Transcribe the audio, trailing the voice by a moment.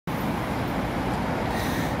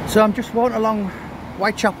So I'm just walking along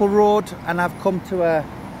Whitechapel Road and I've come to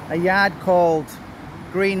a yard called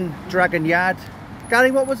Green Dragon Yard.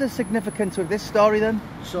 Gary, what was the significance of this story then?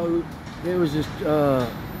 So there was a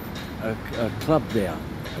club there,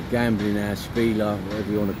 a gambling house, spieler,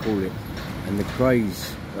 whatever you want to call it, and the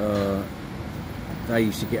Krays, they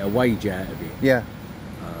used to get a wage out of it. Yeah.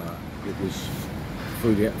 It was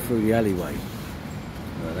through the alleyway.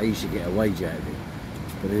 They used to get a wage out of it.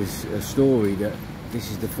 But there's a story that this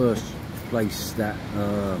is the first place that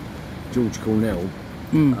George Cornell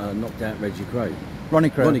knocked out Reggie Kray. Ronnie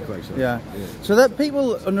Kray. Ronnie Kray, sorry. Yeah. So that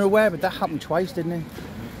people are unaware, but that happened twice, didn't it?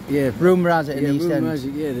 Yeah. Rumour has it in East End. Rumour has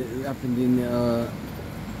it, yeah. It happened in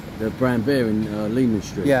the Brown Bear in Lehman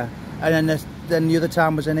Street. Yeah. And then the other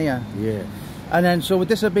time was in here. Yeah. And then, so would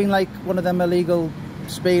this have been like one of them illegal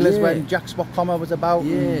spielers when Jack Spot was about?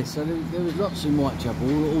 Yeah, so there was lots in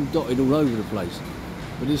Whitechapel, all dotted all over the place.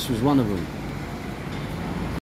 But this was one of them.